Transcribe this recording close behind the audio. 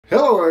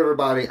Hello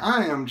everybody,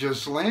 I am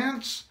just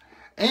Lance,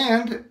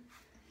 and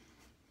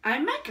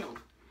I'm Michael.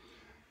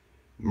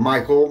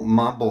 Michael,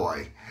 my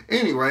boy.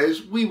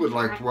 Anyways, we would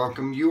like to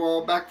welcome you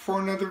all back for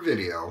another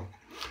video.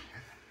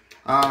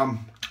 I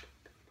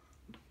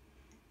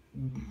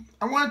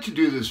wanted to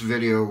do this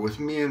video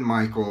with me and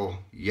Michael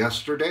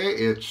yesterday.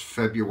 It's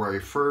February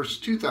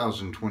 1st,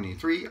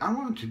 2023. I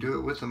wanted to do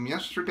it with him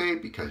yesterday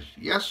because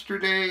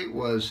yesterday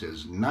was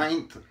his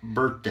 9th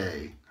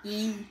birthday.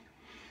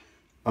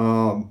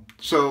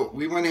 So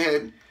we went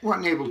ahead,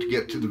 wasn't able to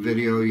get to the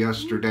video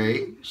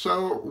yesterday,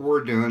 so we're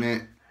doing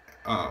it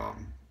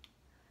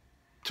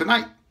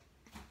tonight.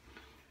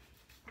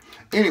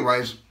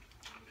 Anyways,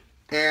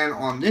 and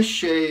on this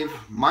shave,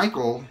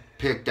 Michael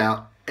picked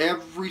out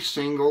every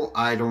single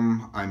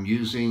item I'm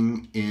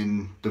using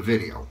in the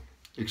video,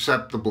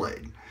 except the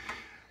blade.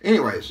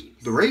 Anyways,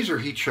 the razor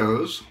he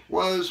chose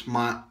was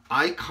my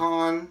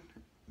Icon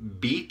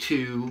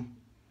B2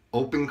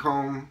 open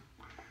comb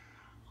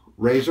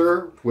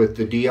razor with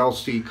the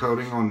DLC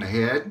coating on the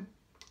head.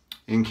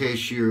 In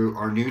case you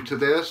are new to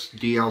this,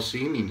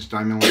 DLC means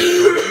diamond like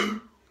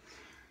coating.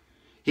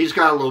 He's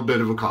got a little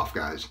bit of a cough,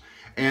 guys.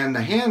 And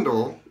the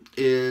handle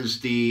is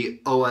the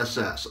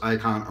OSS,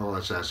 Icon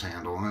OSS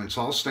handle, and it's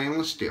all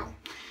stainless steel.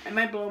 I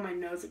might blow my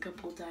nose a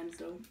couple of times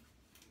though.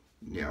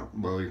 Yeah,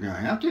 well, you're going to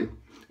have to.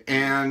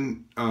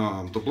 And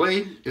the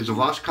blade is a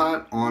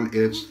Voskhod on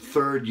its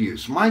third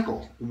use.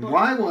 Michael,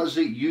 why was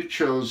it you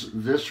chose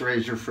this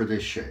razor for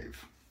this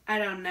shave? I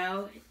don't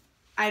know.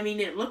 I mean,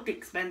 it looked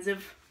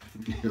expensive.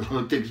 It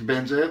looked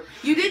expensive?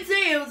 You did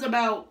say it was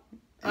about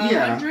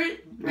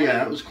 100? Right?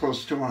 Yeah, it was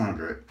close to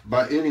 100.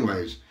 But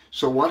anyways,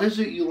 so what is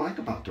it you like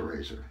about the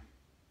razor?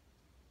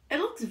 It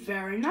looks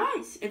very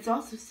nice. It's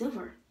also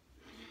silver.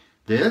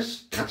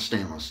 This? That's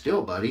stainless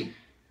steel, buddy.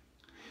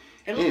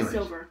 It looks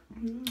silver.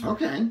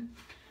 Okay.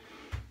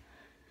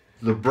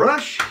 The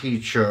brush he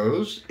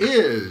chose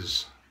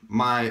is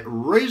my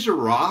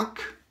RazoRock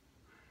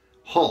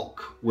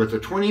Hulk with a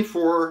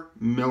 34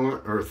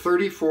 or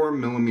 34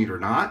 millimeter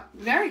knot.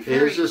 Very furry.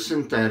 It is a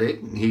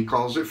synthetic. He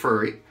calls it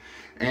furry.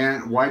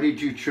 And why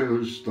did you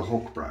choose the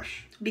Hulk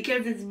brush?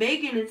 Because it's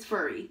big and it's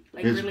furry.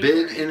 Like it's really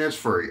big furry. and it's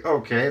furry.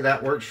 Okay,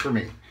 that works for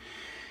me.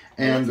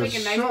 And it looks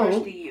like a nice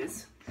brush to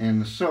use. And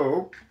the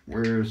soap,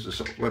 where's the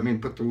soap? Let me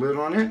put the lid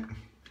on it.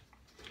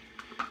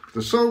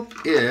 The soap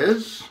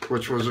is,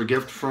 which was a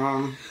gift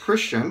from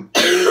Christian.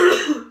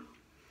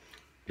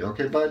 You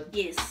okay, bud?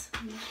 Yes.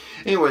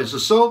 Anyways, the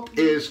soap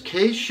is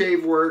K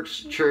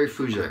Shaveworks Cherry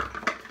Fougere.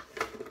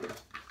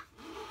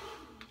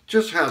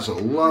 Just has a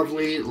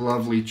lovely,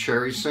 lovely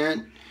cherry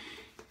scent.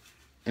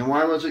 And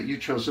why was it you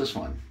chose this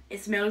one?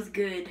 It smells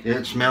good.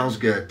 It smells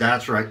good.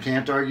 That's right.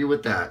 Can't argue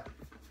with that.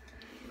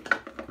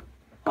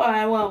 Oh,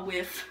 I want a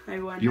whiff.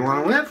 You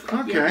want a whiff?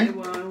 Okay. Yeah, I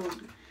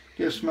want.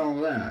 Get a smell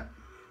of that.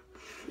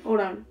 Hold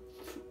on.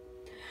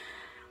 It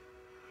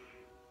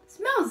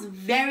smells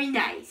very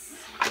nice.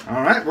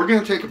 All right, we're going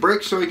to take a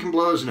break so he can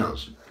blow his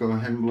nose. Go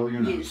ahead and blow your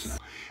nose now.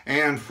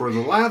 And for the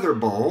lather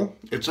bowl,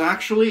 it's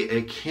actually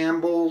a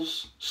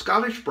Campbell's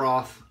Scottish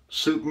Broth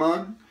soup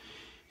mug.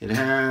 It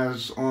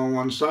has on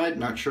one side,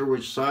 not sure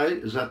which side,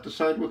 is that the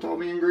side with all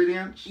the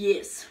ingredients?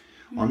 Yes.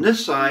 On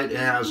this side, it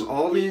has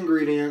all the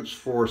ingredients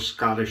for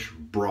Scottish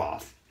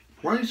broth.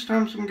 One of these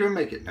times I'm going to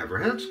make it. Never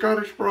had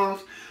Scottish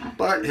broth,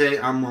 but hey,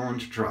 I'm willing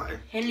to try.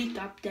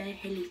 Helicopter,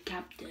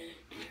 helicopter.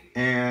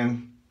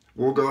 And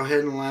we'll go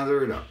ahead and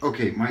lather it up.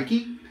 Okay,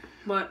 Mikey?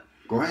 What?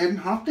 Go ahead and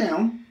hop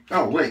down.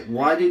 Oh, wait,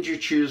 why did you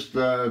choose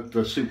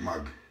the soup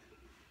mug?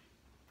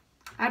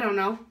 I don't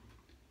know.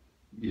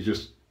 You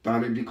just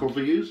thought it'd be cool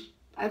to use?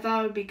 I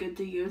thought it would be good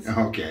to use.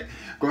 Okay.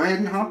 Go ahead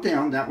and hop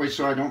down. That way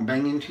so I don't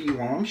bang into you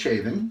while I'm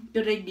shaving.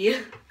 Good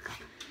idea.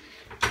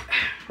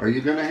 Are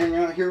you going to hang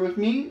out here with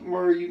me?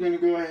 Or are you going to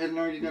go ahead and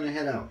are you going to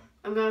head out?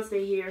 I'm going to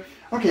stay here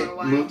okay, for a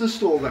while. Move the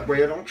stool. That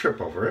way I don't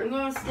trip over it. I'm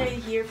going to stay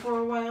here for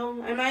a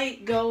while. I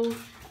might go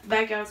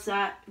back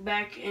outside,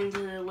 back into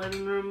the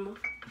living room.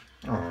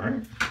 All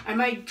right. I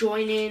might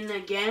join in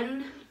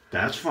again.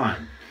 That's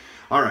fine.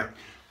 All right.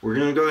 We're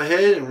going to go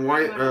ahead and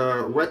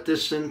wet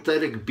this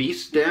synthetic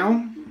beast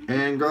down.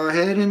 And go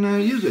ahead and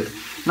use it.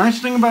 Nice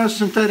thing about a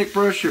synthetic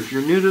brush, if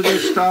you're new to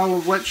this style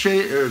of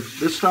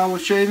this style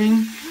of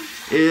shaving,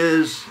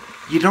 is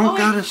you don't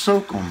gotta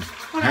soak them.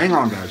 Hang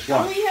on, guys.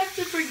 What?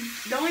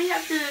 Don't we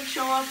have to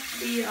show off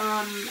the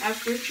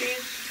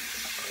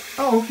aftershave?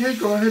 Oh, okay.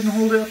 Go ahead and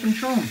hold it up and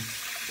show them.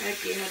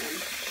 Okay, hold on.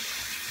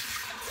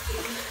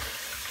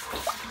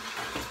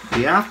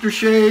 The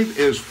aftershave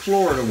is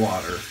Florida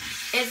water.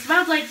 It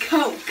smells like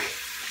Coke.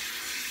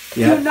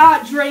 Yeah. Do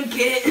not drink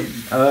it.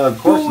 Of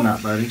course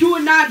not, buddy. Do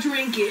not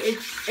drink it.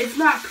 It's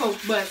not Coke,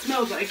 but it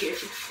smells like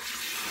it.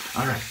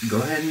 All right, go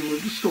ahead and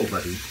move the stool,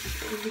 buddy.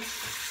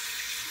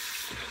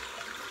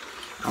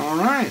 All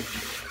right.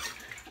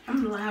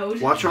 I'm loud.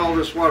 Watch all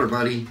this water,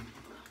 buddy.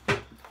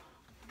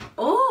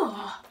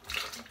 Oh,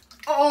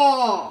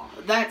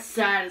 that's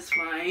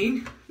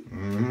satisfying.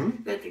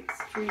 Mm-hmm. That's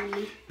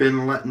extremely.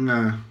 Been letting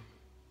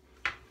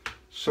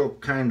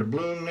soap kind of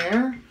bloom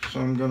there. So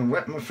I'm going to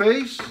wet my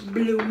face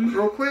Bloom.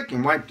 real quick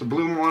and wipe the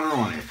bloom water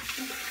on it.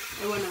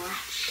 I want to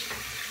watch.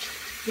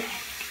 Yeah.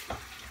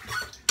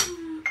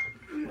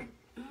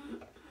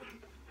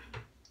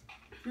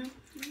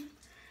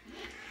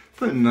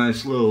 Put a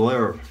nice little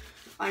layer of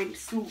I'm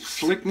so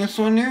slickness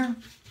on there.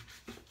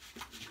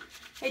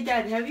 Hey,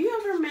 Dad, have you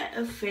ever met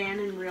a fan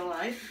in real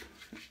life?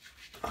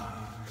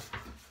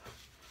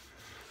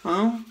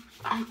 Well,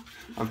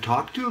 I've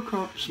talked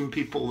to some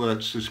people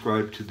that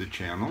subscribe to the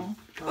channel.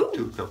 Talked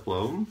to a couple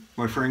of them.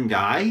 My friend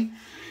Guy,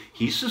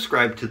 he's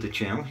subscribed to the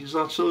channel. He's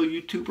also a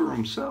YouTuber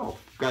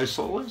himself. Guy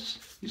Solis,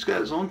 he's got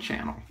his own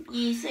channel.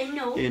 Yes, I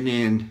know. And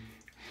then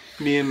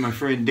me and my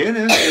friend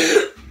Dennis,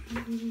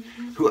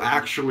 who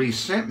actually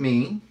sent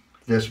me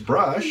this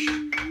brush.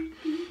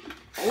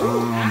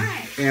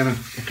 Nice. And a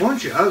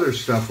bunch of other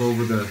stuff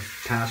over the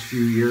past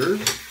few years.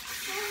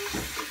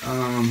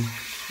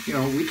 You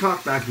know, we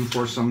talk back and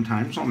forth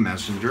sometimes on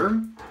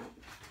Messenger.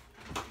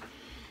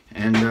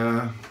 And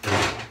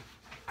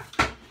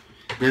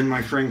then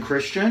my friend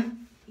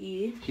Christian,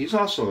 Yeah. he's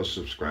also a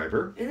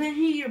subscriber. Isn't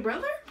he your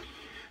brother?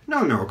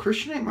 No,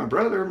 Christian ain't my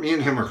brother. Me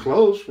and him are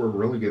close. We're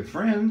really good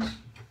friends.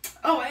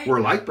 Oh, We're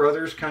like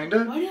brothers, kind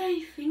of. why did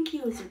I think he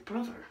was your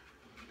brother?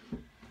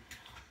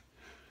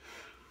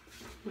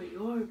 But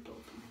you're both.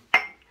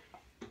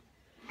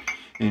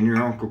 And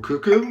your Uncle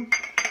Cuckoo,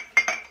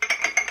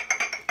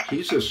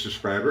 he's a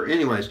subscriber.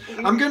 Anyways,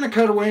 I'm going to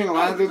cut away and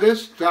lather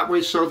this. That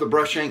way so the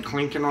brush ain't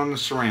clinking on the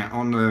ceramic,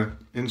 on the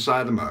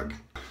inside of the mug.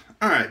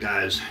 Alright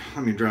guys,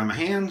 let me dry my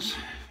hands.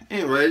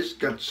 Anyways,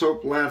 got the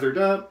soap lathered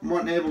up.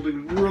 Wasn't able to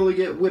really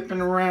get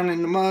whipping around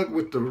in the mug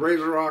with the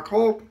RazoRock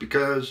Hulk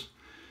because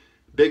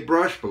big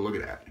brush, but look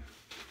at that.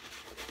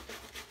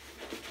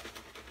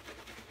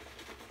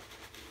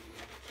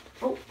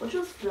 Oh, what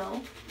just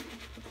fell?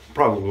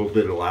 Probably a little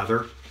bit of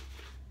lather.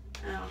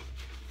 Oh.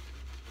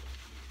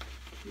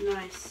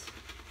 Nice.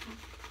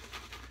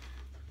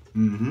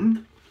 Mm-hmm.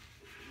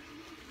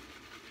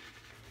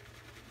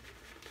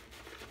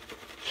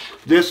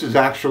 This is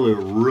actually a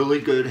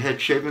really good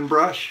head shaving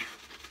brush.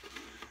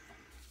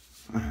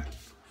 I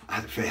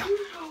had to fail.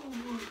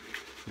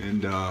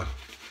 And,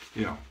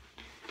 you know,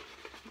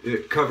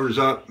 it covers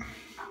up,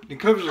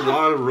 it covers a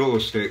lot of real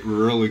estate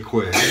really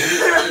quick.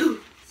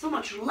 So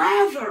much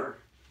lather.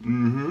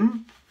 Mm-hmm.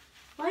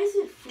 Why is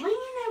it flinging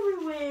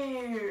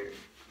everywhere?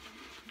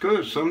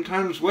 Because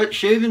sometimes wet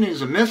shaving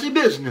is a messy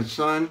business,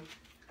 son.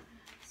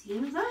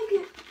 Seems like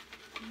it.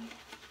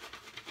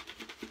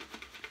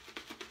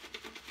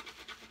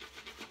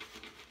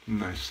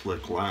 Nice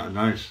slick lather,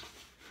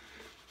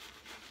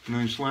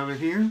 nice lather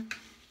here.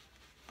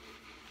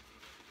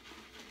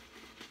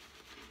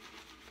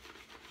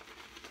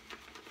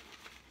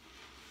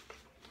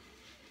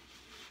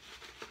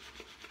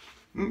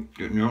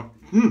 Getting up.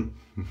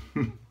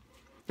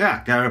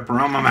 Yeah, got it up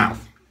around my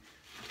mouth.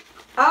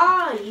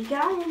 Oh, you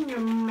got it in your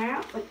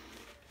mouth? Like,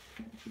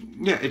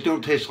 Yeah, it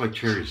don't taste like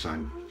cherries,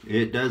 son.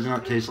 It does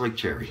not taste like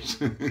cherries.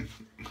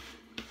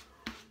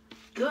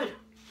 good.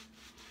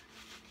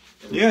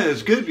 Yeah,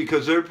 it's good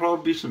because there'd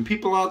probably be some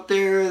people out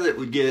there that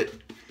would get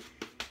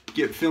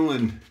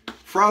feeling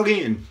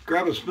froggy and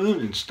grab a spoon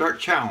and start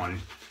chowing.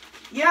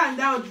 Yeah, and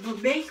that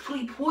would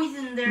basically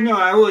poison their... No,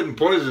 I wouldn't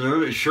poison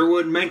them. It sure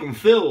wouldn't make them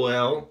feel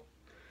well.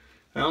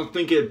 I don't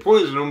think it'd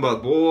poison them,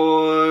 but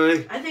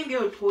boy... I think it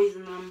would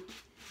poison them.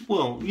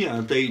 Well, yeah,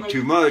 if they eat Like,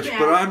 too much, yeah.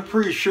 but I'm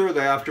pretty sure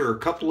that after a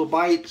couple of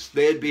bites,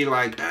 they'd be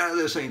like,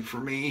 this ain't for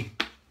me.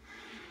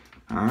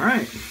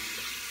 Alright.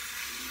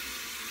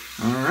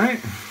 Alright,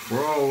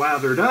 we're all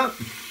lathered up.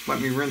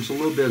 Let me rinse a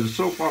little bit of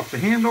soap off the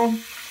handle. My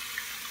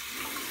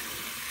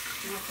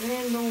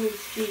friend only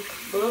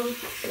speaks both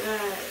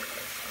sides.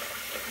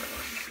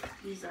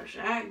 He's a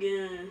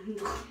shotgun.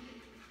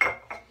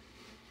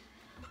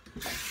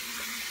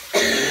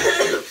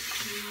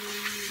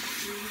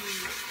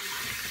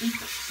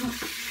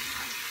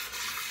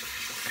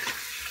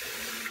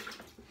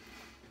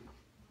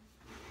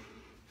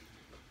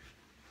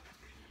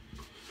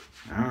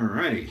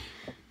 Alrighty.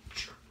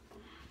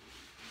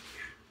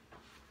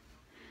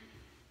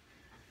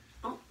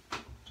 Oh,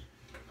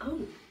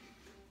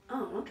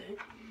 okay.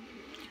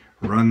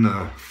 Run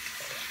the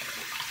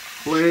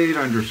blade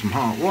under some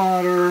hot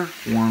water,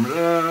 warm it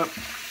up.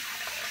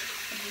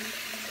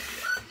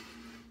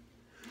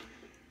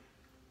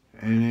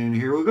 And then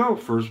here we go,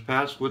 first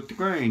pass with the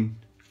grain.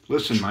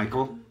 Listen,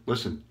 Michael,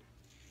 listen.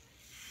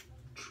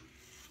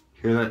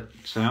 Hear that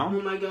Oh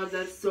sound? my god,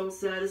 that's so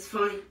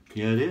satisfying.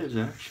 Yeah, it is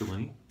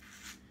actually.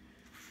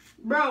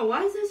 Bro,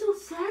 why is that so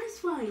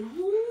satisfying?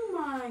 Oh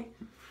my.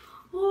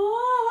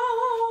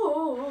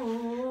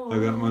 Oh. I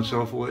got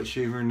myself a wet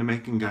shaver in the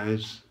making,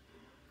 guys.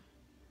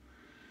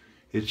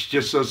 It's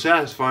just so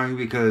satisfying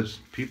because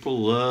people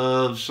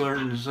love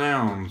certain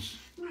sounds.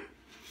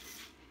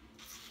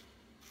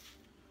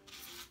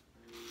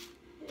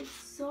 It's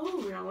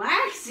so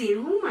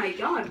relaxing. Oh my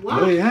god,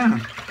 wow. Oh yeah.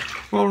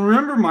 Well,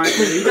 remember,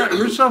 Michael, you got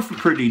yourself a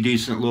pretty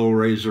decent little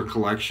razor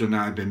collection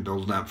I've been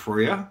building up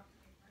for you.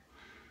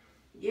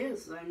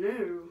 Yes, I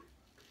know.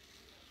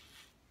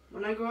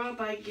 When I grow up,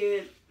 I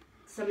get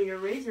some of your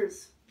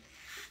razors.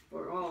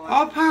 For all.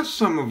 I'll pass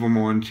some of them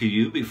on to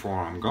you before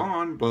I'm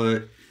gone,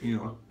 but, you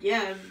know.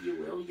 Yeah, you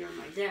will. You're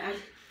my dad.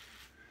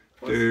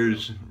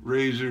 There's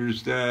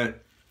razors that,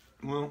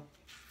 well,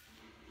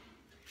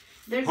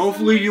 there's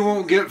hopefully you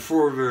won't get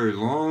for a very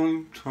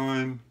long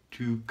time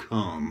to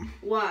come.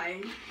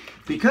 Why?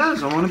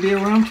 Because I want to be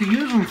around to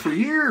use them for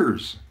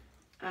years.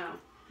 Oh,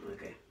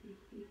 okay.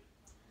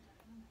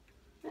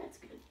 That's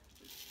good.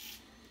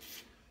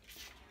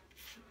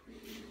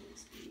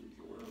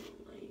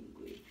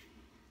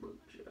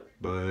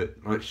 But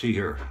let's see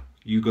here.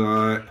 You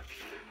got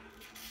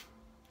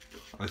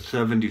a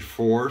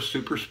 74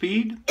 super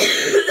speed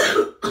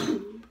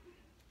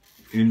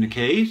in the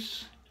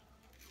case.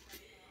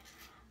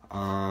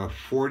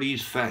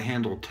 40s fat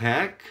handle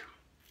tech.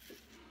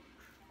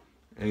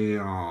 A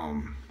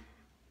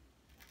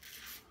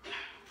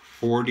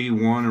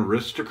 41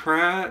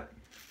 aristocrat.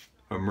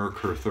 A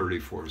Merkur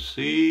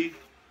 34C.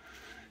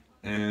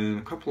 And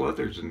a couple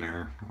others in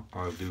there,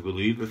 I do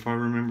believe, if I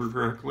remember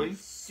correctly.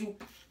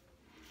 Soup.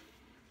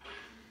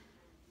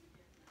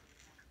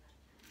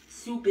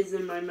 Soup is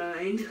in my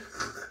mind.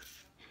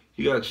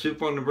 You got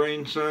soup on the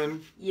brain,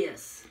 son?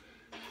 Yes.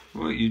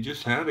 Well, you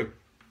just had a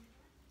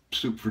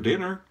soup for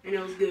dinner. And it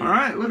was good. All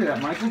right, look at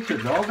that, Michael. Took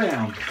it all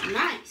down.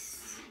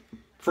 Nice.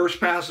 First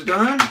pass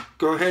done.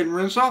 Go ahead and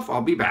rinse off.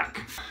 I'll be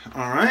back.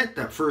 All right,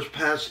 that first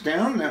pass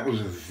down. That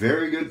was a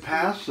very good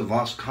pass. The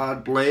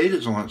Voskhod blade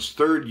is on its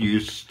third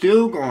use.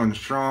 Still going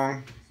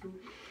strong.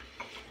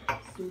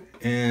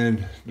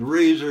 And the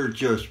razor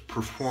just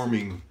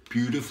performing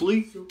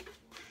beautifully.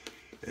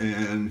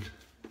 And,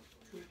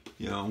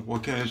 you know,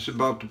 what can I say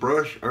about the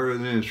brush other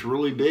than it's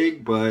really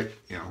big, but,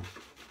 you know,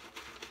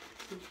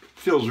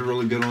 feels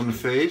really good on the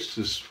face.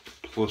 This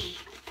plus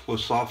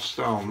soft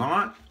style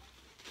knot.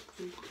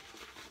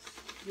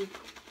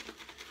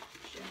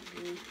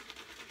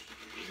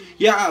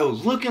 Yeah, I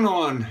was looking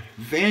on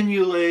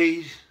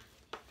Vanule's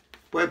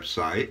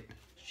website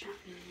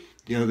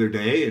the other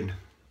day, and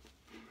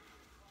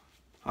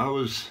I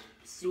was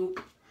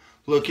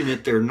looking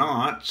at their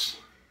knots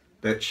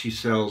that she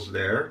sells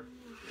there,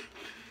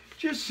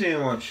 just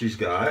seeing what she's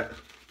got.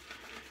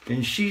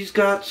 And she's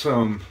got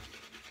some,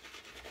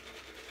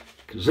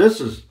 because this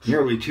is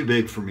nearly too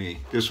big for me.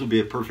 This would be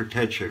a perfect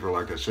head shaver,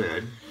 like I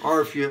said. Or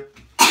if you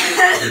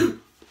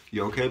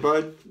okay,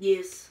 bud?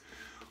 Yes.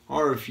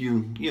 Or if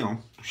you know,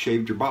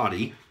 shaved your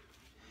body,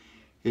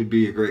 it'd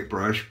be a great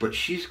brush. But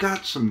she's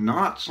got some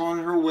knots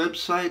on her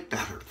website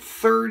that are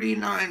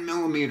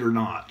 39mm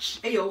knots.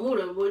 Hey, yo, hold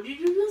up. What did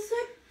you just say?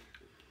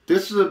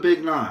 This is a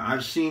big knot.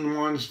 I've seen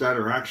ones that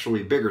are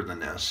actually bigger than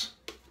this.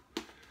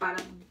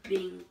 Bada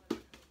bing.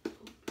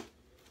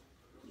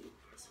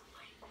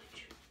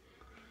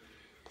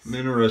 I'm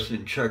interested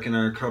in checking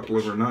out a couple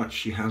of her knots.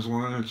 She has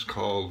one. It's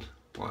called,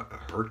 what, a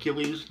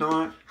Hercules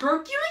knot?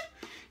 Hercules?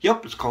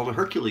 Yep, it's called a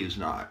Hercules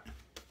knot.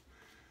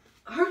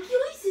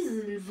 Hercules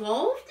is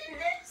involved in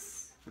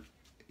this?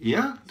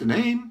 Yeah, the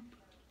name.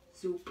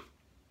 Soup.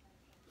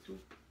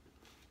 Soup.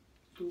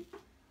 Soup.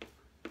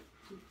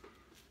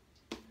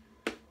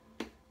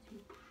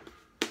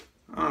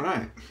 All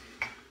right.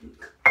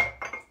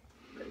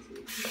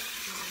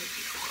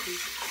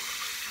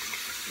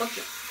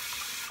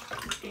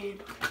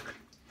 And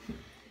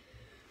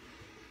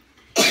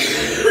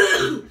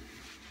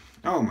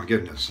oh my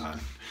goodness, son.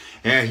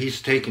 Yeah,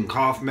 he's taking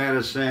cough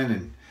medicine,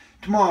 and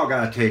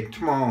tomorrow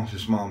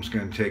his mom's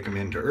gonna take him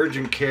into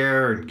urgent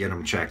care and get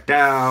him checked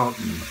out.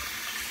 And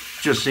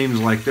just seems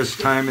like this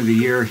time of the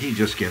year he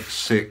just gets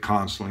sick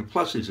constantly.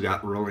 Plus he's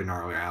got really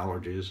gnarly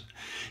allergies.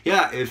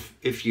 Yeah,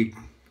 if you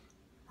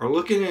are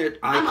looking at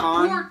Icon,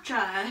 I'm a poor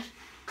child.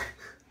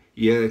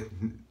 yeah.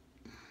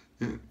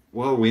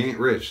 Well, we ain't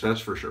rich,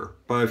 that's for sure.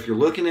 But if you're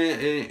looking at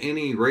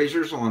any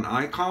razors on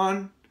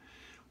Icon,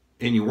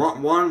 and you want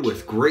one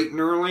with great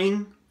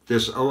knurling,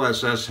 this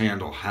OSS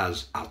handle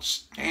has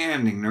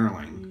outstanding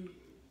knurling.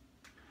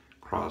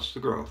 Across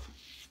the growth.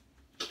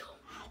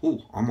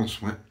 Ooh,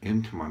 almost went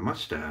into my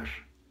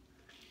mustache.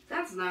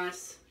 That's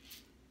nice.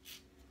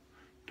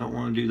 Don't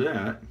want to do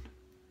that.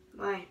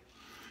 Why?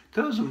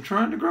 Because I'm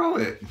trying to grow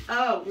it.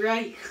 Oh,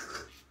 right.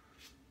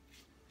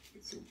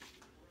 It's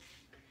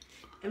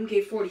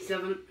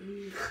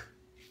MK47.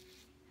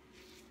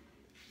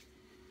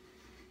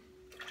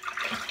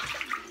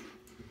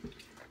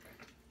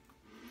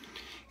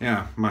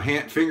 Yeah, my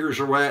fingers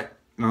are wet,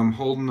 and I'm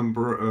holding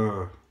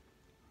the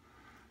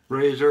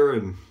razor,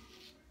 and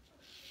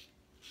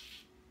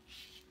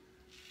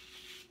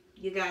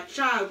you got a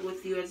child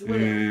with you as well.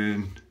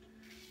 And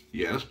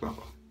yes,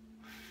 Bubba.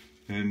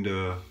 And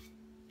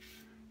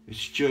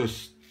it's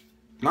just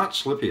not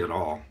slippy at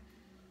all.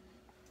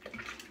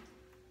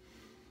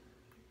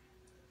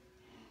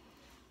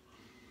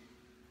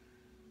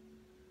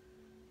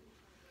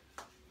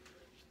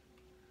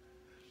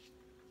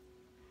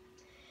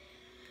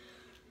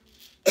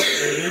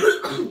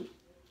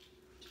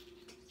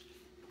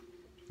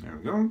 There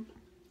we go.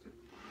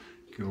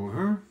 Go with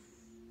her.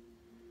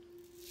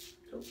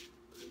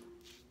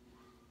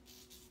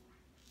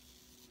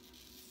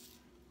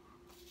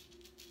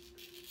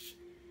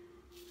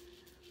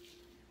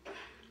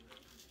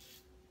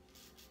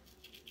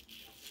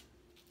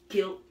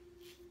 Kill.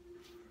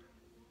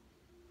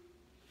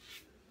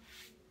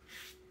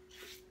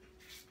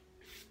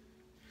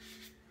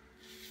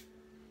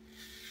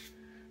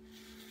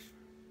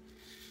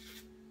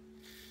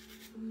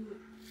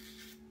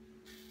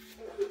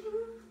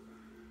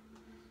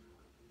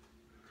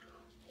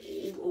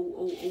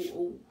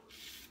 Oh.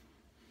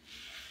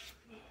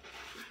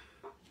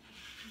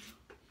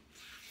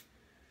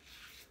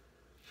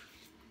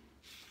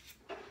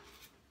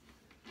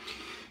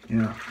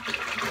 Yeah.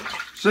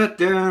 Sat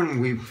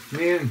down, me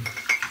and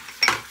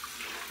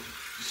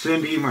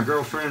Cindy, my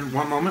girlfriend,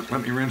 one moment,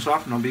 let me rinse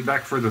off and I'll be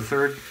back for the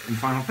third and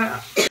final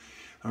pass.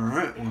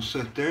 Alright, we'll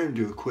sit there and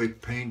do a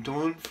quick paint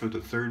on for the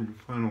third and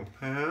final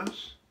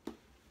pass.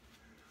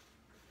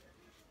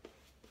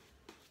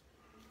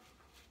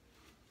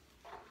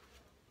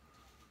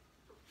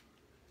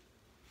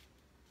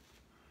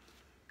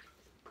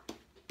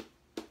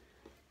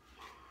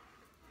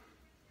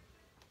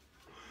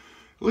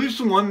 At least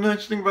the one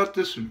nice thing about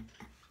this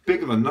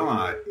big of a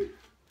knot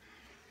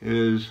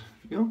is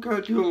you don't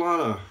got to do a lot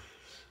of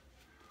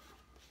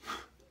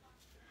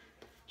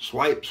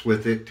swipes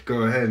with it to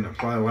go ahead and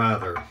apply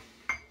lather.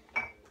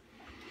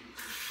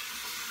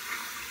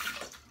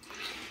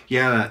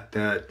 Yeah,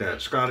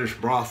 that Scottish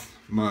broth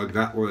mug,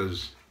 that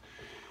was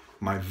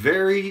my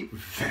very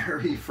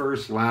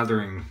first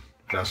lathering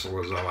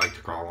vessel, as I like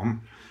to call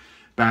them.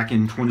 Back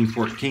in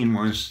 2014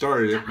 when I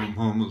started it, my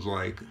mom was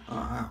like,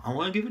 I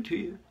want to give it to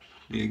you.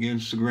 The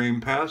against the grain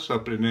pass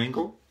up at an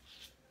angle.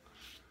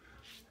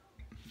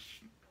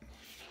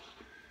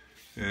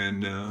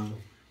 And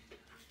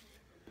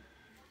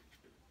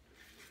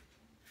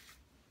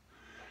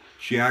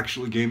she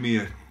actually gave me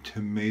a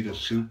tomato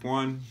soup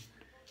one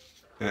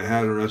that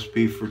had a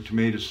recipe for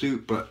tomato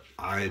soup, but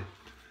I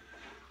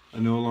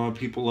know a lot of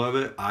people love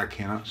it. I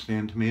cannot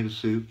stand tomato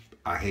soup.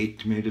 I hate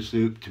tomato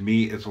soup. To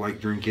me, it's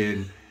like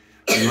drinking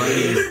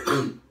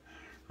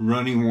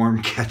running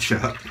warm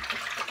ketchup.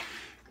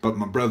 But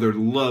my brother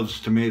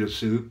loves tomato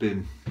soup,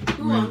 and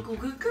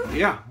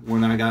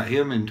when I got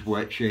him into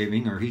wet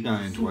shaving, or he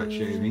got into wet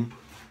shaving,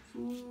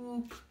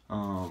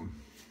 my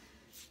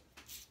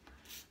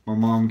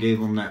mom gave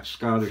him that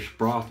Scottish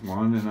broth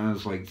one, and I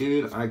was like,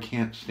 dude, I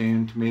can't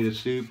stand tomato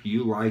soup.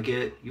 You like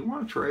it? You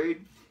want to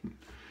trade?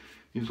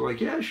 He's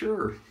like, yeah,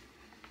 sure.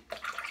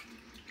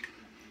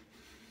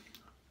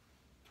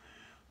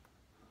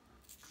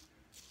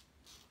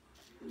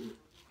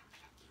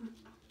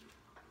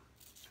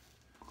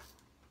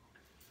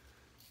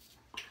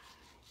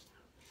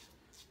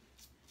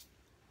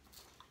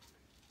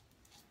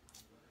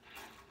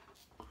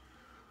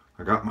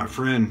 I got my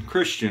friend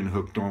Christian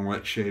hooked on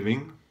wet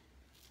shaving,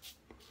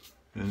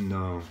 and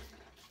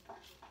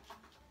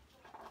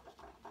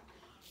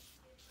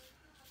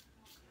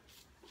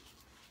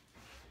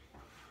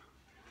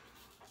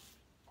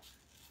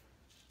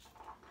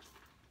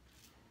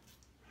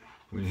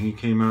when he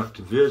came out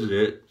to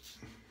visit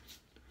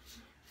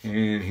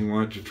and he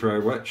wanted to try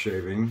wet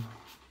shaving,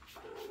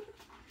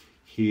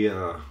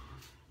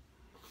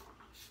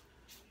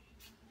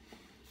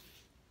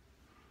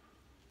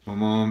 my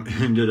mom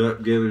ended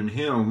up giving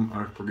him,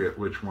 I forget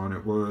which one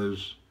it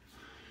was,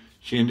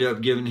 she ended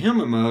up giving him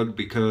a mug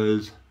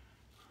because,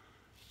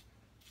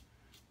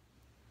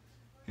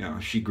 you know,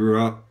 she grew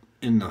up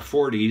in the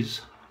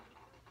 40s.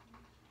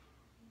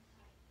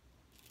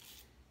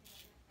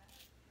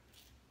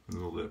 A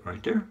little bit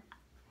right there.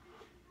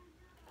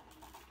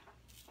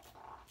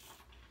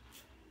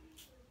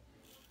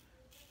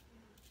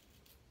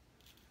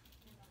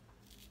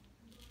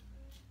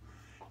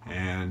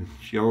 And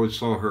she always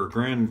saw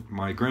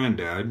my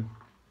granddad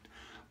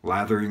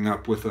lathering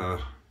up with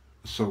a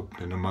soap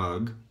in a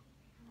mug.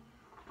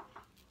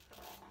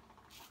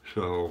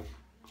 So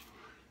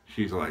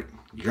she's like,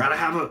 you gotta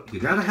have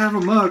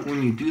a mug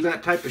when you do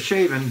that type of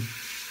shaving.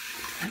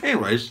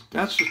 Anyways,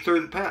 that's the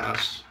third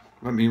pass.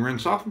 Let me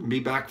rinse off and be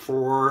back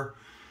for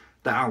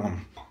the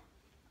alum.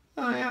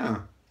 Oh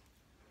yeah.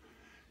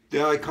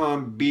 The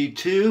Icon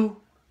B2,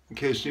 in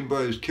case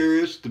anybody's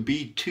curious, the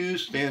B2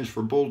 stands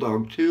for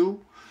Bulldog 2.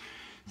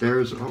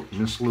 There's, oh,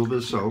 missed a little bit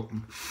of soap.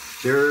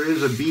 There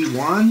is a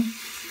B1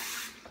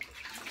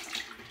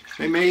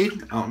 they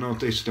made. I don't know if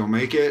they still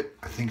make it.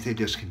 I think they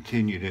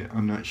discontinued it.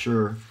 I'm not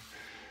sure.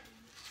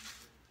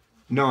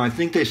 No, I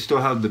think they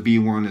still have the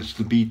B1. It's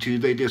the B2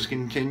 they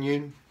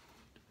discontinued.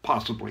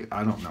 Possibly.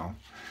 I don't know.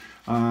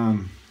 I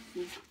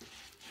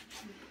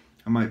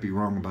might be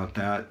wrong about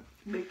that.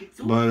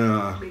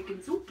 But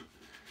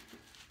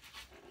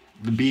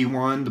the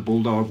B1, the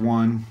Bulldog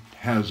 1,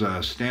 has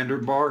a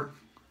standard bar,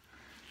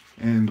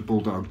 and the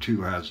Bulldog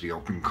 2 has the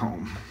open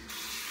comb.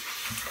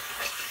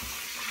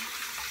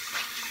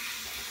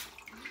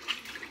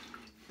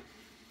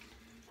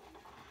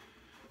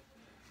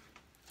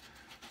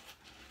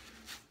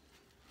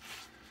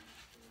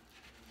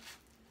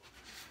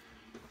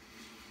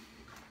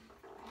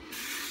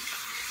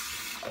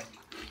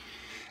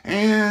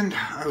 And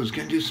I was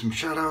going to do some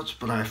shout outs,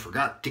 but I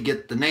forgot to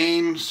get the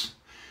names.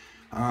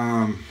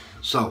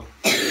 So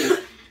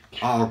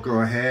I'll go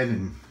ahead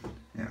and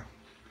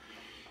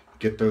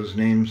get those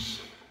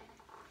names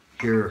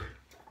here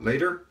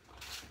later.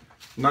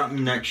 Not in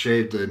the next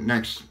shave, the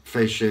next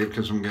face shave,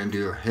 because I'm going to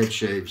do a head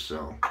shave,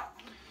 so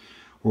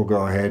we'll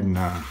go ahead and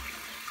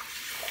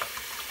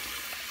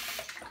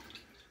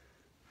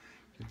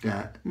get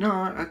that. No,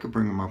 I could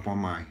bring them up on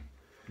my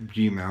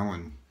Gmail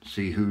and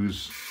see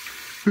who's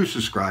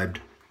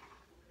subscribed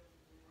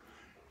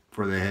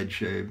for the head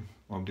shave.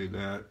 I'll do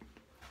that.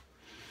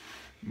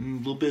 A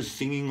little bit of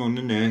singing on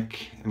the neck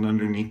and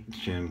underneath the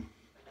chin.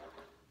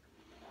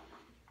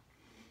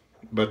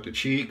 But the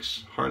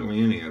cheeks, hardly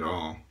any at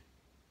all.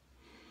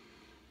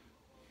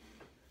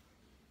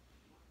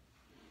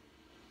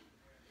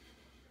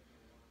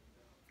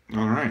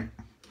 Alright.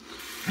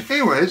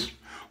 Anyways,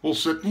 we'll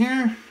sit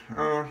here.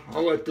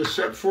 I'll let this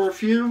set for a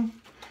few.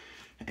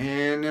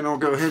 And then I'll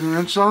go ahead and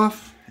rinse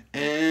off.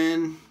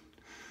 And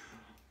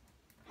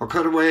I'll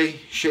cut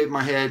away, shave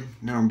my head,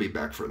 and then I'll be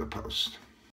back for the post.